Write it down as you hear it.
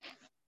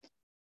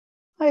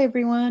Hi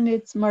everyone,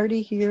 it's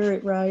Marty here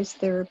at Rise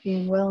Therapy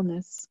and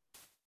Wellness.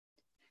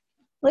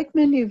 Like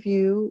many of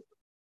you,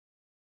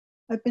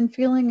 I've been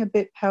feeling a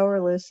bit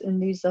powerless in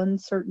these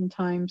uncertain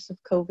times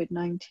of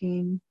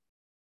COVID-19.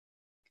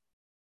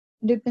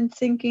 And I've been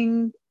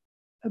thinking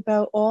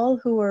about all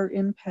who are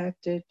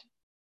impacted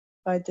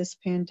by this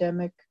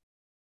pandemic,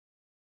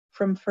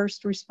 from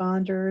first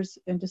responders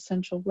and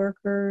essential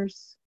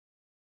workers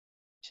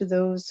to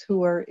those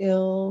who are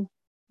ill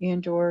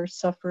and or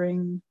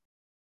suffering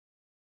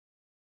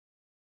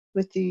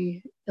with the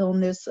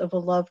illness of a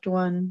loved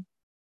one,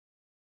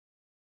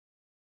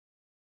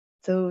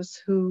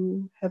 those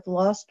who have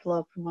lost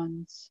loved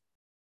ones,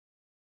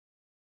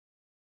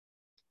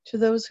 to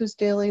those whose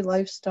daily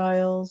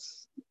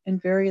lifestyles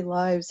and very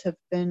lives have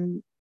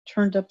been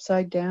turned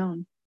upside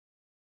down,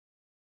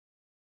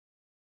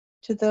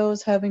 to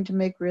those having to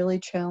make really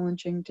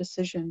challenging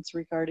decisions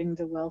regarding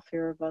the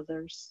welfare of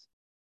others,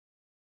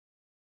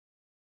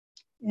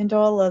 and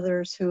all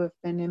others who have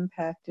been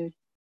impacted.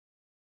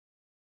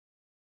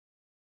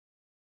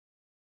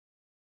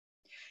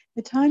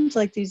 At times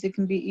like these, it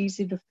can be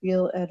easy to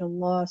feel at a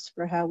loss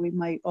for how we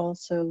might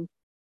also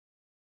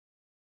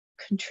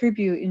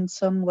contribute in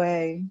some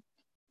way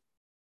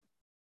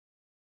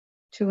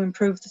to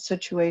improve the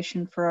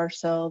situation for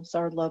ourselves,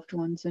 our loved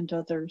ones, and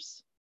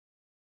others.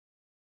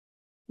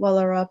 While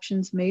our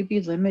options may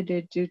be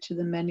limited due to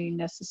the many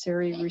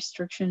necessary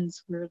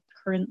restrictions we're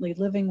currently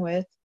living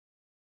with,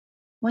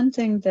 one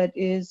thing that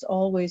is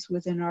always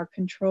within our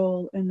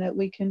control and that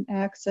we can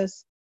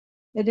access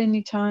at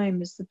any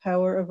time is the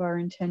power of our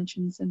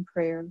intentions and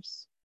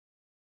prayers.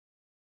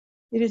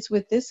 It is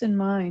with this in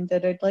mind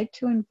that I'd like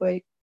to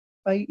invite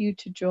you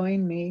to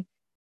join me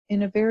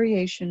in a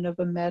variation of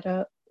a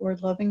metta or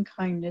loving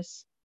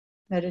kindness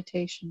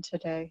meditation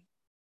today.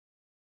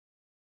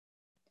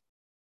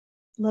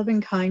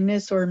 Loving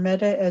kindness, or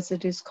metta as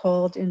it is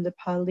called in the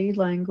Pali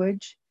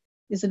language,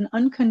 is an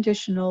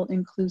unconditional,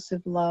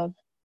 inclusive love.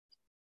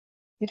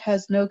 It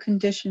has no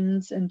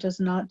conditions and does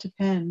not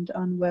depend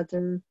on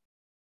whether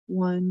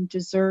one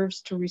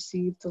deserves to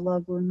receive the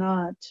love or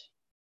not.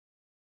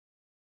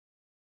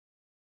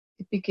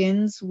 It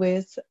begins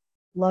with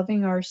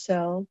loving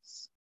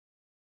ourselves,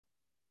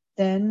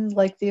 then,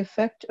 like the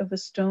effect of a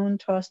stone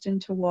tossed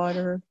into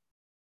water,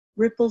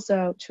 ripples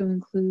out to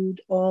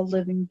include all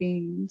living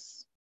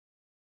beings,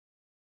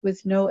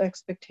 with no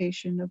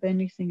expectation of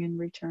anything in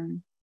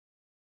return.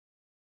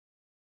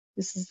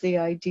 This is the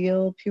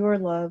ideal, pure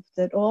love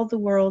that all the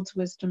world's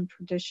wisdom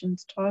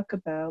traditions talk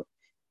about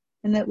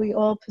and that we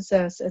all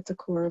possess at the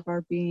core of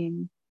our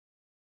being.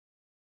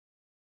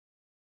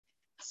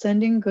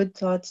 Sending good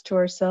thoughts to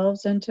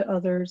ourselves and to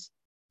others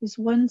is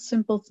one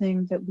simple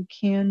thing that we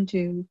can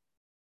do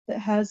that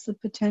has the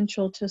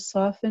potential to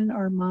soften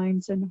our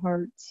minds and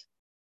hearts,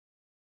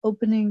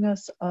 opening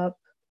us up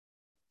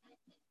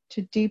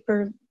to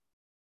deeper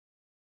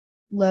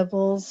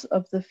levels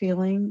of the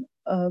feeling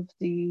of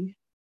the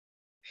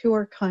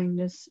pure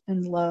kindness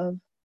and love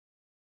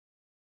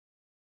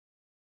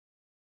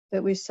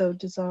that we so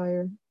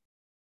desire.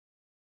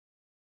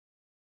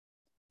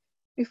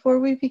 Before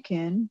we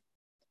begin,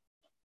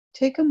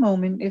 take a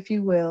moment, if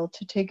you will,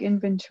 to take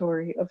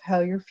inventory of how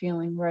you're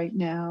feeling right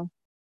now,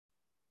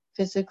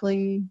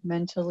 physically,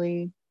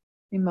 mentally,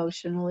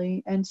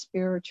 emotionally, and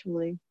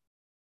spiritually.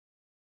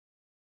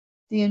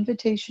 The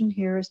invitation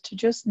here is to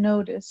just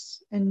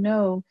notice and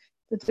know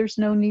that there's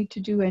no need to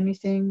do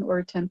anything or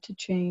attempt to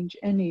change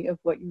any of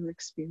what you're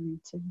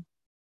experiencing.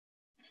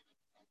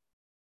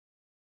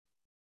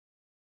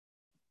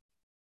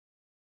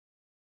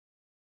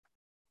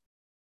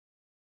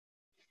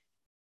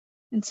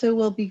 And so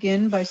we'll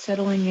begin by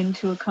settling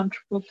into a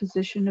comfortable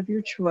position of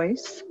your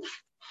choice,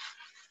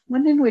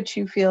 one in which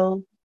you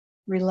feel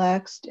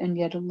relaxed and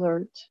yet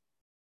alert.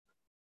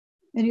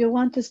 And you'll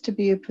want this to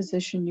be a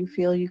position you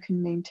feel you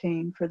can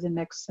maintain for the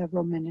next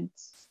several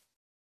minutes.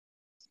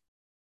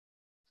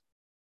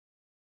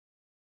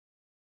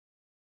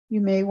 You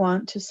may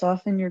want to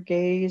soften your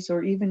gaze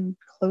or even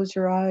close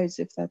your eyes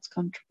if that's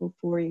comfortable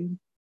for you.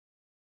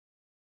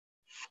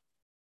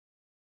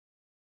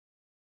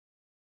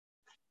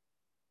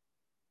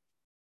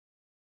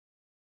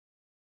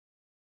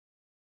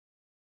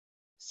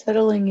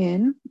 Settling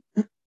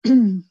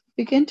in,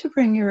 begin to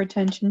bring your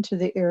attention to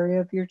the area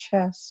of your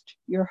chest,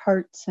 your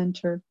heart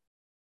center.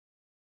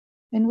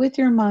 And with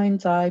your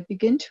mind's eye,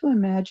 begin to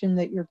imagine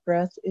that your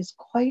breath is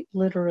quite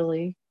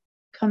literally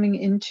coming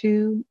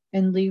into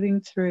and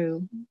leaving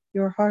through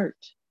your heart.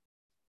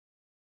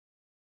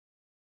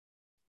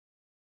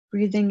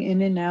 Breathing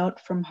in and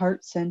out from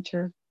heart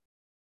center,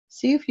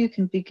 see if you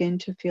can begin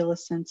to feel a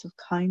sense of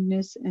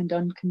kindness and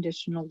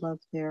unconditional love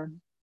there.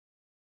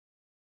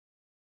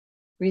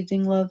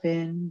 Breathing love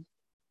in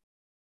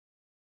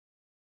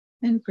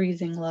and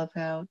breathing love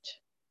out.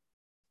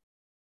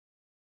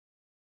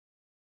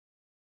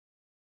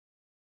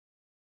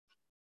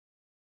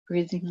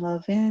 Breathing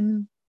love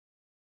in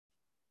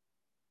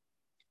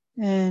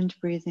and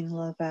breathing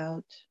love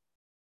out.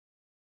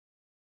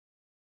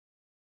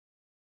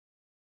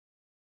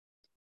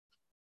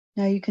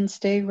 Now you can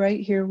stay right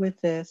here with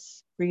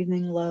this,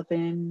 breathing love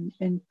in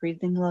and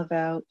breathing love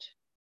out.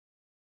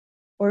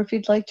 Or if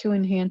you'd like to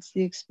enhance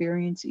the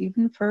experience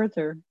even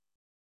further,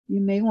 you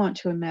may want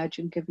to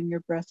imagine giving your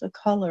breath a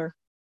color,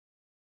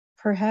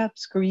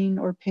 perhaps green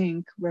or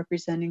pink,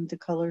 representing the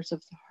colors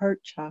of the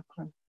heart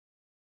chakra.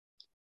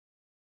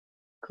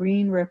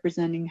 Green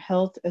representing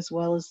health as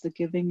well as the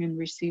giving and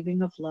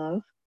receiving of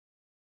love,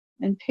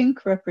 and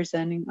pink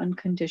representing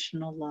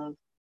unconditional love.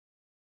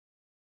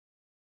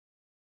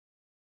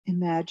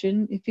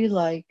 Imagine, if you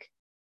like,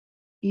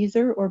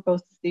 either or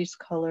both of these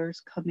colors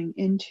coming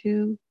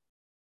into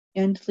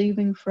and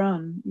leaving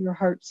from your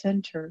heart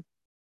center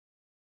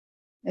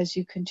as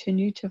you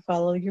continue to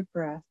follow your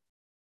breath,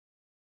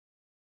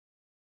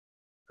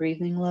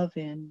 breathing love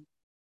in,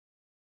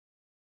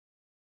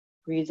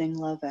 breathing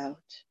love out.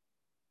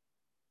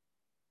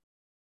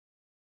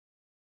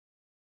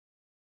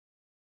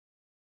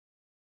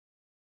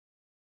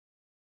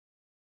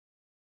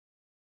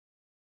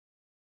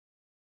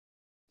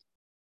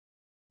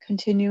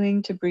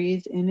 Continuing to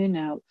breathe in and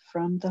out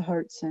from the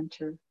heart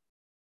center,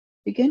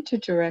 begin to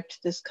direct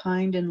this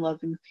kind and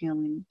loving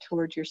feeling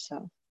toward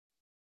yourself.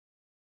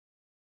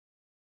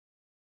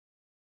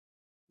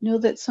 Know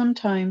that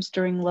sometimes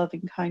during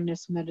loving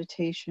kindness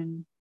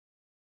meditation,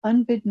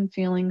 unbidden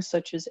feelings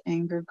such as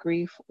anger,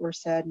 grief, or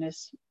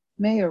sadness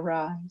may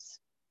arise.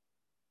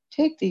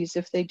 Take these,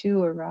 if they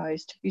do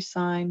arise, to be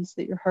signs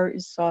that your heart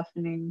is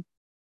softening,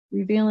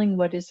 revealing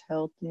what is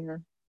held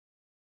there.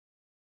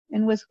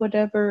 And with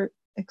whatever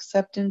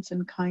acceptance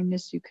and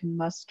kindness you can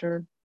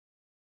muster,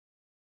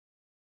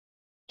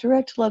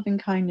 direct loving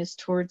kindness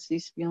towards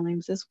these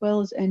feelings as well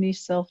as any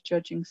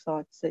self-judging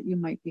thoughts that you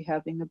might be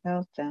having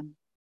about them.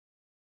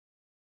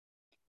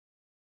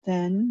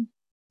 Then,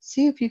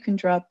 see if you can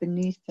drop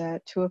beneath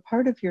that to a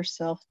part of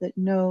yourself that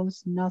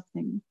knows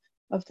nothing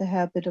of the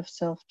habit of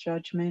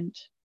self-judgment,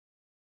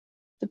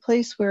 the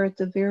place where at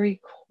the very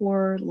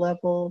core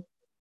level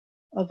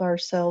of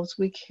ourselves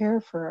we care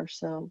for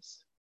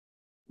ourselves,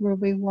 where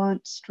we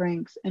want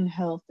strength and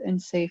health and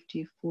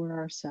safety for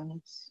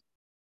ourselves.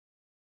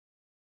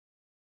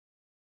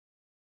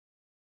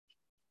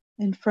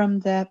 And from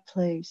that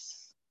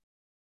place,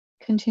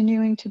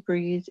 continuing to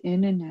breathe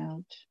in and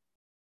out,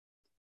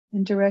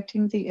 and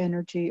directing the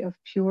energy of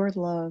pure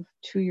love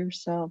to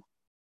yourself,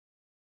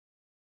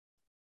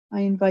 I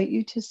invite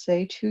you to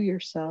say to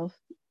yourself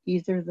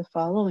either the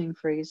following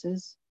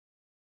phrases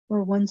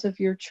or ones of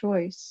your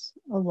choice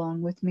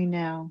along with me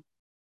now.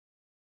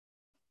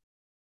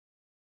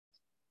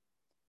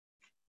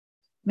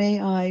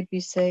 May I be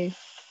safe.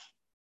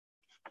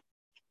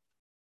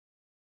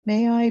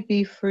 May I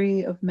be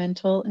free of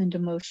mental and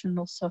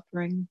emotional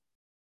suffering.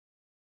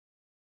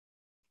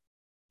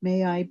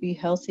 May I be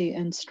healthy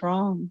and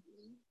strong.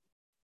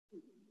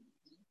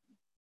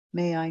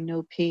 May I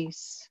know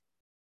peace.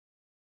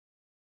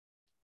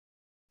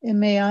 And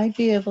may I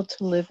be able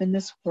to live in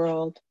this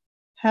world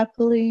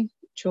happily,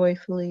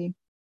 joyfully,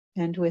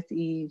 and with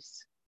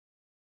ease.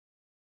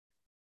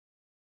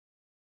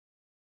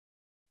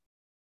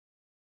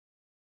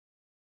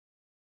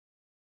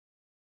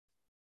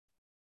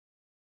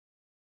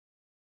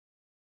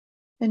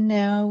 And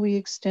now we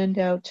extend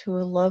out to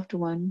a loved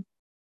one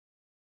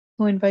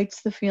who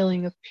invites the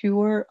feeling of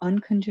pure,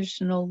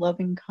 unconditional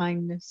loving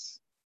kindness,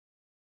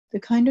 the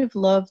kind of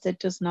love that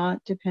does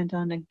not depend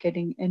on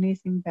getting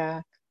anything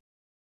back.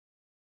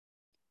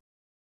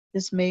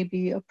 This may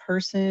be a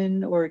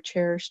person or a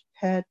cherished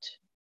pet,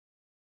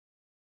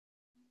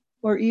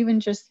 or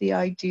even just the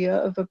idea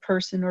of a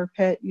person or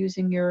pet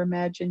using your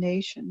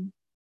imagination.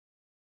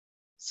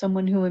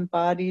 Someone who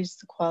embodies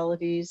the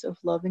qualities of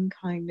loving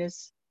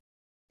kindness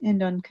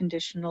and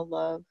unconditional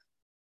love.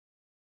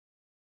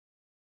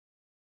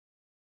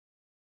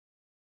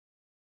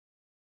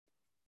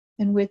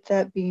 And with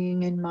that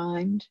being in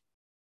mind,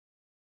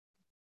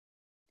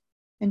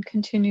 and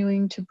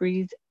continuing to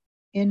breathe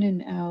in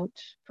and out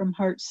from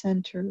heart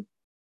center,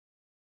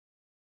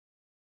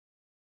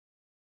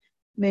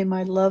 may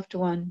my loved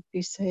one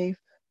be safe.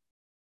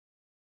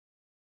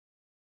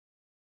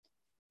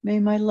 May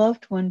my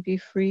loved one be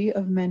free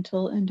of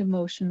mental and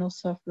emotional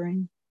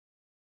suffering.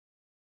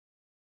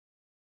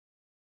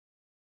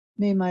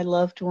 May my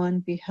loved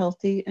one be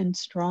healthy and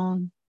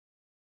strong.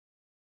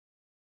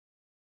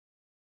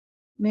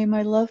 May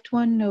my loved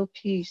one know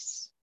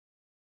peace.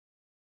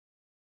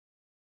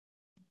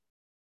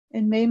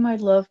 And may my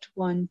loved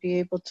one be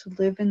able to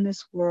live in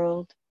this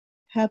world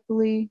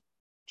happily,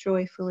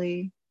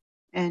 joyfully,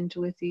 and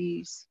with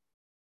ease.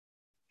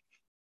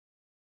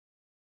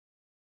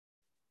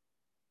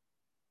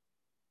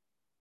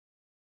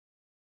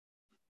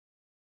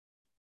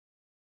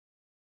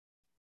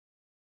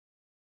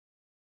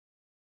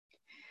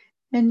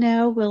 And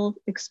now we'll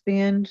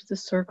expand the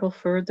circle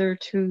further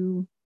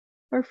to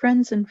our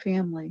friends and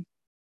family,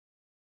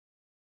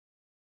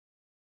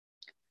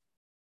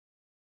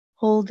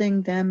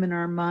 holding them in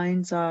our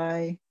mind's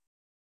eye,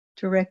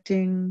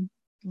 directing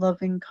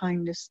loving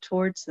kindness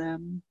towards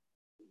them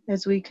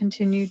as we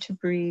continue to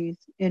breathe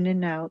in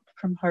and out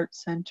from heart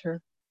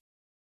center.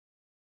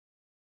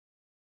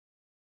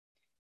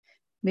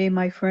 May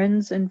my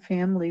friends and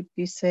family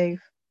be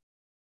safe.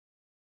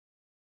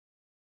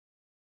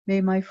 May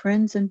my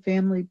friends and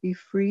family be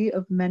free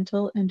of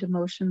mental and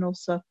emotional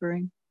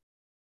suffering.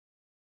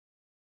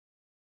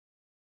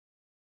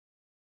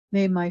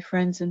 May my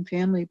friends and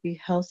family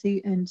be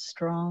healthy and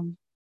strong.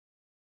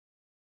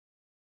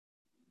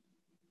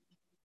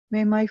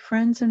 May my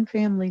friends and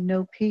family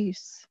know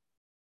peace.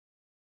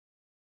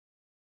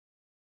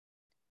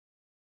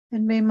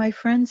 And may my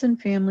friends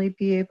and family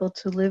be able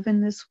to live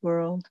in this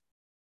world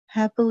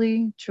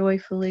happily,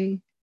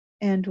 joyfully,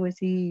 and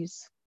with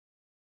ease.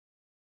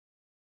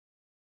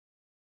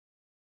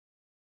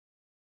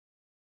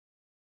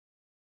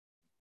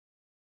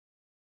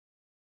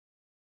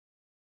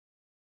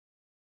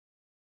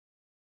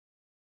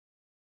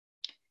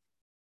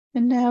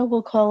 And now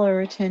we'll call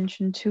our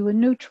attention to a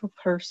neutral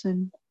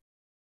person,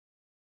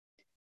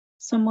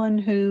 someone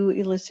who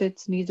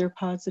elicits neither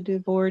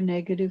positive or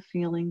negative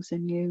feelings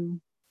in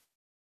you.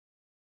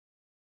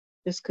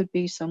 This could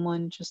be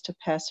someone just a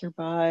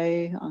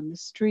passerby on the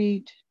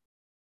street,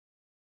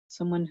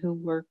 someone who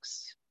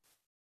works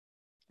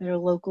at a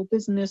local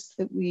business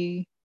that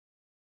we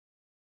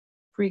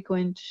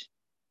frequent,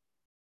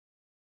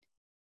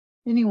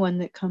 anyone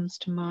that comes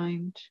to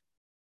mind.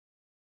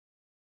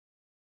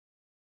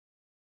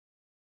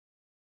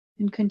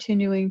 And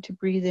continuing to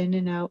breathe in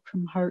and out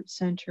from heart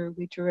center,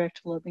 we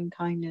direct loving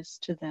kindness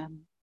to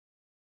them.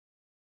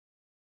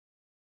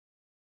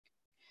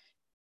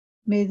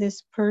 May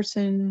this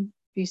person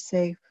be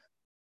safe.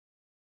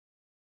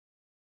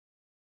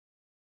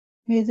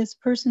 May this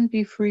person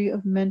be free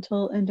of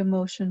mental and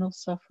emotional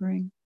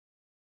suffering.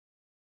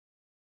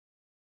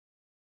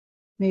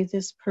 May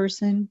this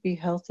person be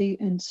healthy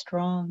and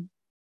strong.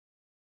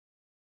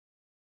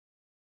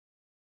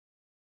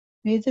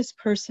 May this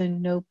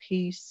person know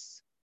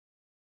peace.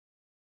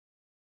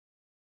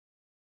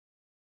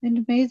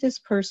 And may this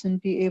person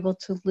be able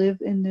to live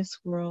in this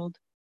world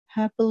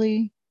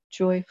happily,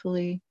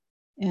 joyfully,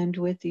 and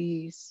with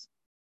ease.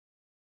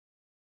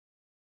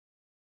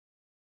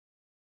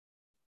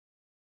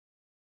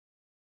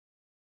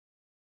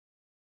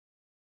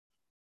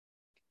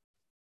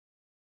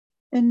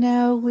 And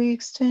now we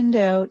extend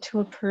out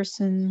to a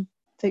person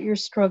that you're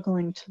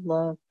struggling to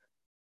love.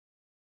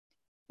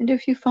 And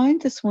if you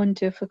find this one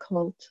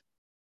difficult,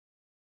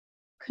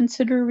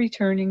 consider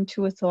returning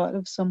to a thought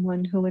of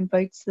someone who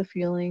invites the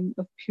feeling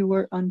of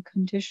pure,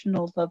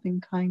 unconditional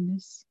loving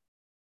kindness.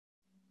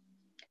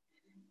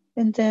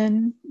 And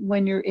then,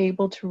 when you're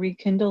able to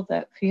rekindle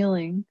that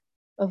feeling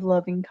of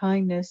loving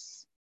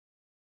kindness,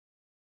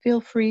 feel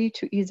free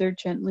to either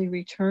gently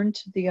return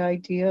to the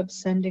idea of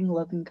sending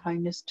loving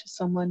kindness to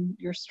someone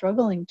you're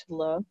struggling to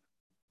love,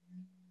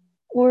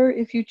 or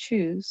if you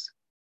choose,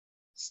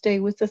 stay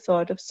with the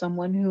thought of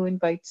someone who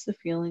invites the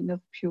feeling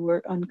of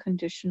pure,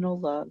 unconditional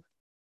love,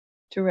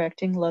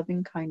 directing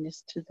loving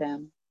kindness to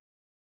them.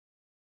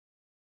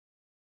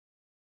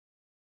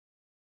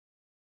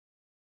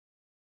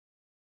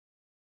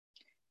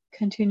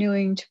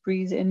 Continuing to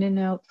breathe in and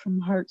out from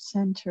heart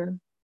center.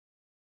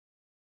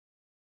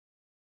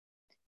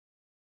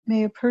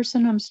 May a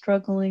person I'm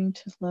struggling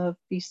to love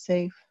be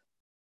safe.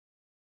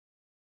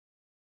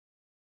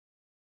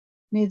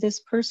 May this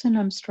person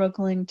I'm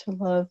struggling to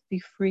love be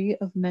free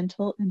of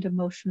mental and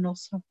emotional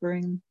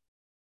suffering.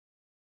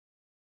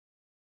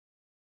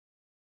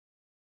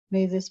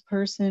 May this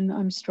person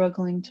I'm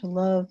struggling to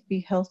love be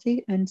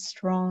healthy and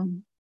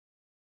strong.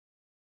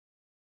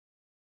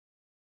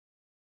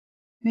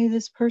 May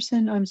this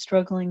person I'm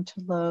struggling to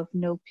love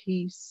know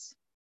peace.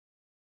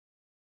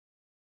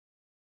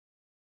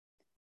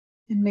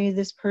 And may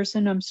this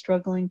person I'm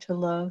struggling to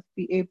love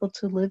be able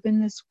to live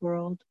in this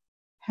world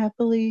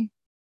happily,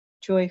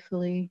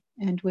 joyfully,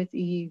 and with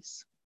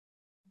ease.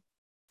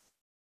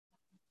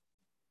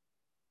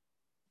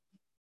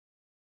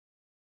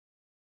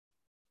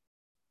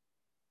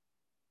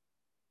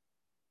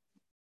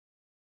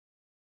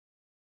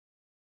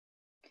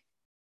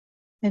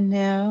 And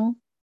now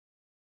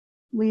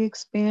we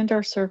expand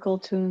our circle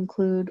to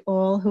include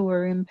all who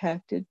are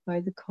impacted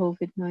by the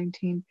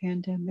COVID-19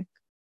 pandemic.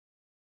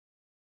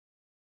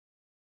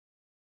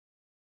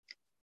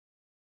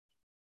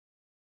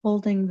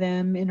 Holding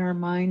them in our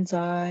mind's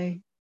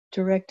eye,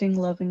 directing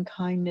loving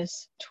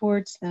kindness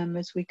towards them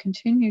as we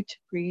continue to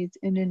breathe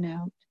in and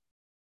out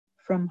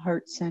from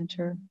heart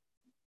center.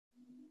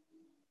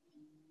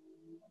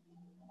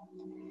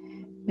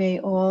 May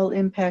all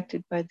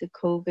impacted by the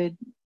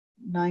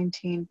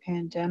COVID-19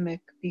 pandemic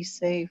be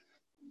safe.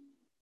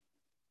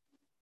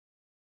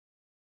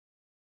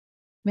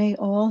 May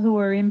all who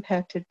are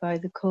impacted by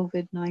the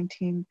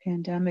COVID-19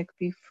 pandemic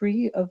be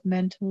free of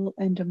mental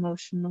and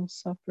emotional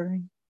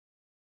suffering.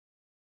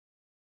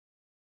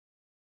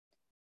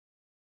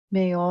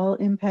 May all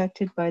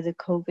impacted by the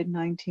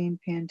COVID-19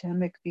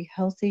 pandemic be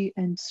healthy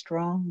and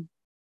strong.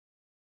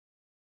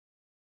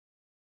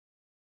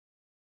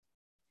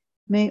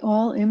 May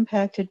all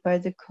impacted by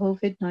the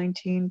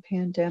COVID-19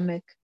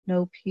 pandemic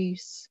know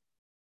peace.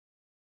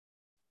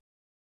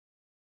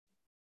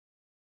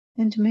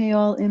 And may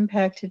all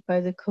impacted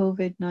by the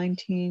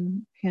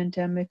COVID-19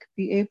 pandemic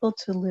be able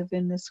to live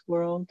in this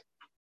world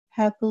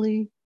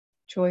happily,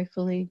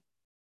 joyfully,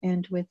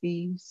 and with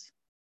ease.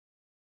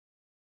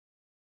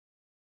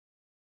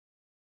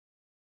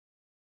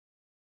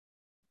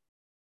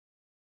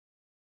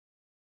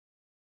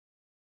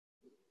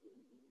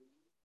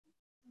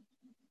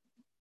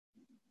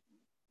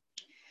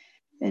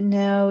 And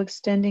now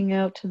extending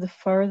out to the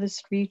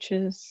farthest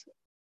reaches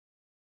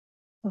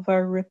of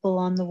our ripple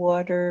on the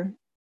water,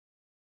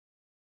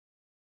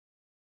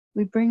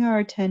 we bring our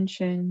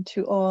attention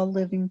to all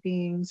living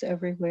beings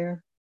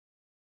everywhere.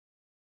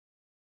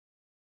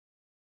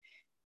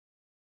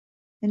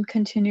 And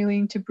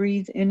continuing to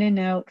breathe in and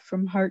out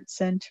from heart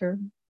center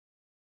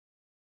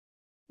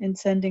and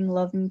sending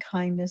loving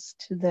kindness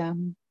to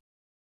them.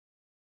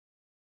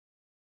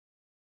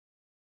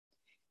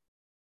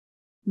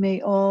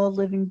 May all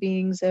living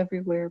beings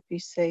everywhere be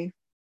safe.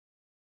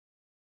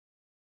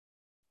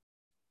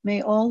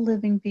 May all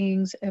living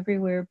beings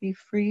everywhere be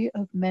free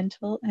of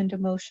mental and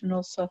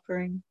emotional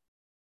suffering.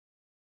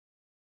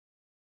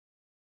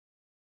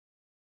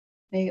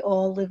 May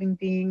all living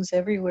beings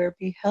everywhere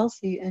be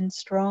healthy and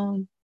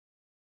strong.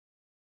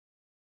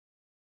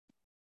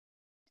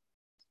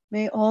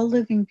 May all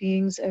living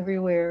beings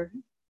everywhere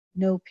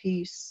know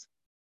peace.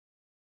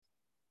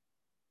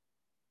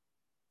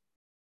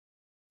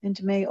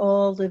 And may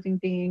all living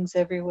beings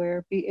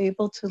everywhere be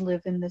able to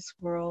live in this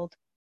world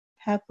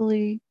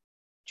happily,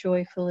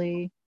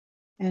 joyfully,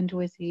 and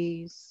with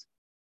ease.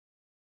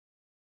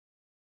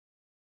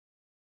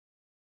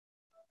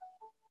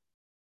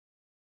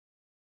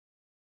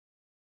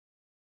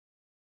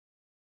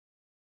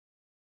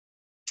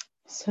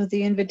 So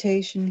the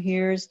invitation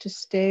here is to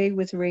stay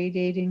with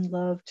radiating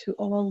love to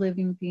all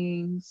living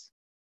beings,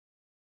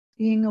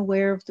 being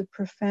aware of the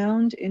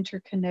profound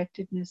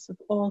interconnectedness of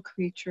all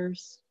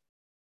creatures,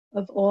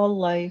 of all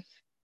life,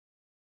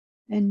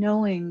 and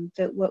knowing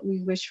that what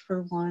we wish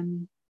for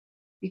one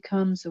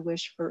becomes a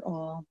wish for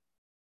all.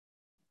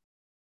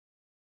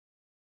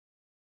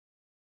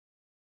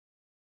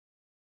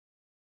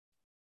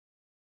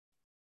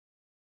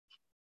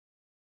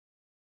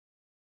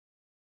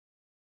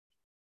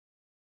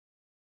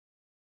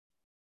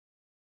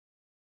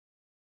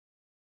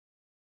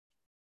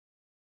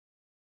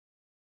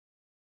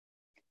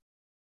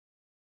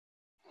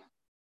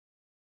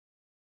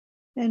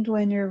 And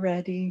when you're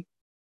ready,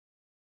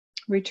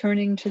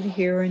 returning to the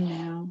here and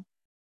now,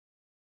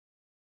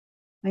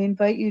 I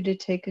invite you to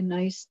take a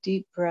nice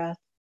deep breath,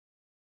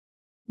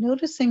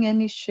 noticing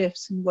any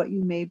shifts in what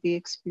you may be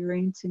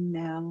experiencing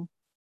now,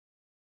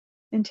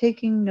 and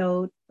taking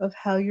note of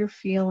how you're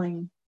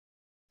feeling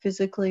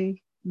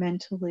physically,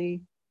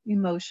 mentally,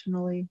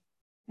 emotionally,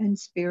 and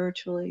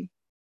spiritually.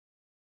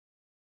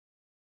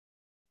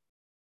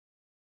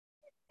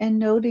 And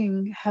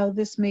noting how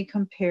this may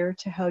compare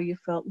to how you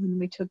felt when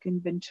we took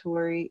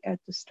inventory at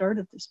the start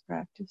of this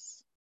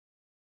practice.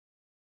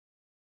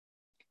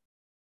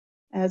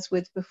 As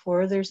with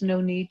before, there's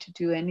no need to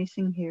do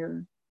anything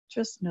here,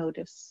 just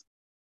notice.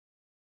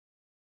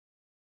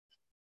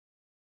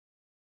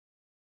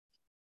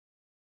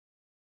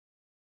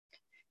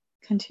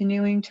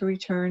 Continuing to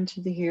return to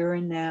the here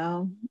and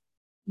now,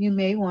 you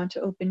may want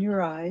to open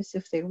your eyes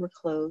if they were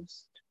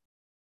closed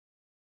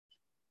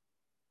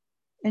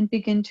and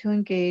begin to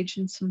engage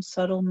in some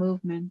subtle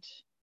movement,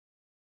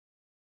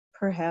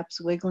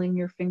 perhaps wiggling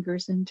your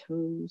fingers and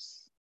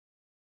toes,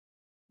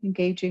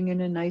 engaging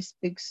in a nice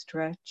big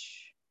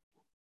stretch.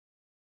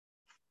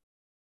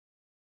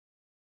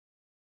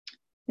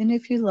 And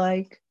if you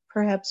like,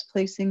 perhaps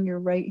placing your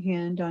right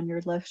hand on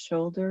your left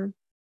shoulder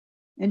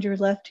and your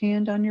left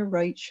hand on your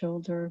right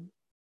shoulder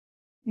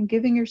and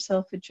giving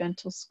yourself a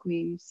gentle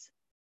squeeze.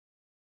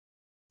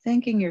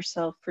 Thanking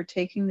yourself for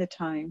taking the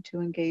time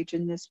to engage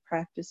in this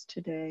practice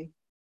today.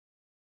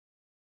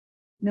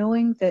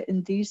 Knowing that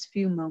in these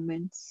few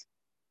moments,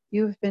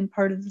 you have been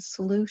part of the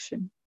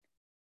solution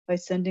by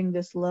sending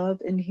this love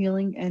and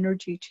healing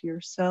energy to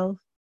yourself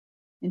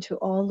and to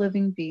all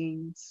living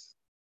beings,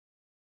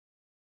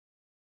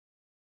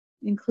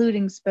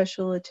 including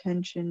special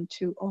attention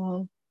to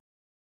all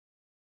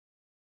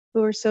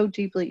who are so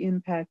deeply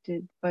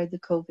impacted by the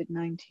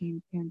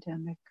COVID-19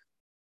 pandemic.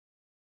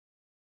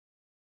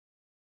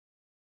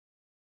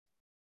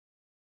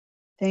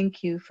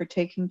 Thank you for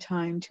taking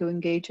time to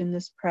engage in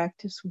this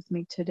practice with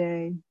me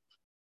today.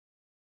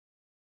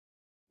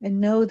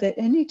 And know that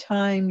any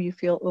time you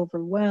feel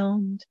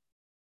overwhelmed,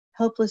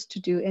 helpless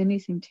to do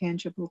anything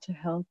tangible to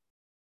help,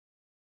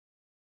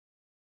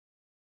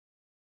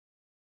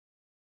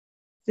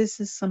 this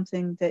is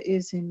something that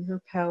is in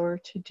your power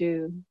to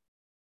do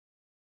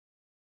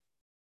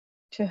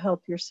to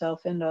help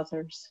yourself and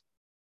others.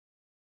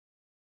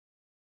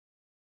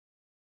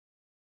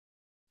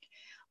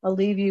 I'll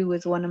leave you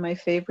with one of my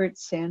favorite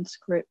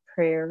Sanskrit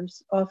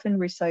prayers, often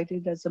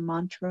recited as a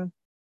mantra.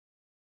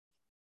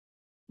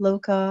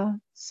 Loka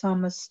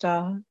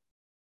samasta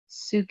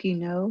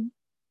sukhino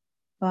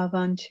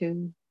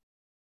bhavantu.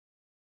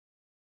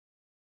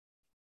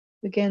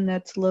 Again,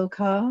 that's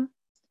Loka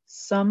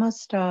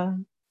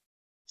samasta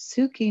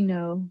Sukhi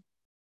no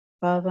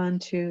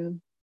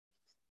Bhavantu,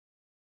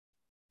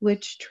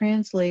 which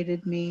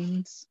translated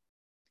means,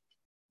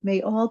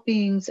 may all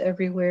beings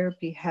everywhere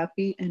be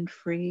happy and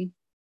free,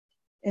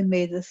 and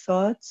may the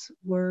thoughts,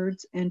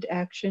 words, and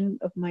action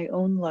of my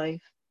own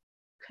life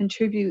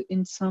contribute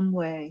in some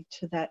way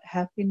to that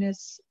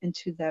happiness and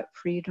to that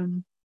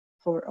freedom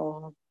for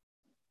all.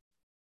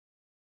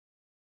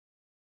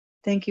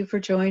 Thank you for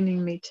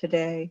joining me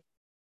today,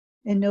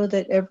 and know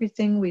that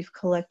everything we've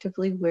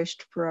collectively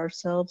wished for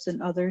ourselves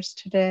and others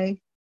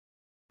today,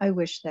 I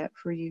wish that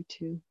for you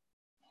too.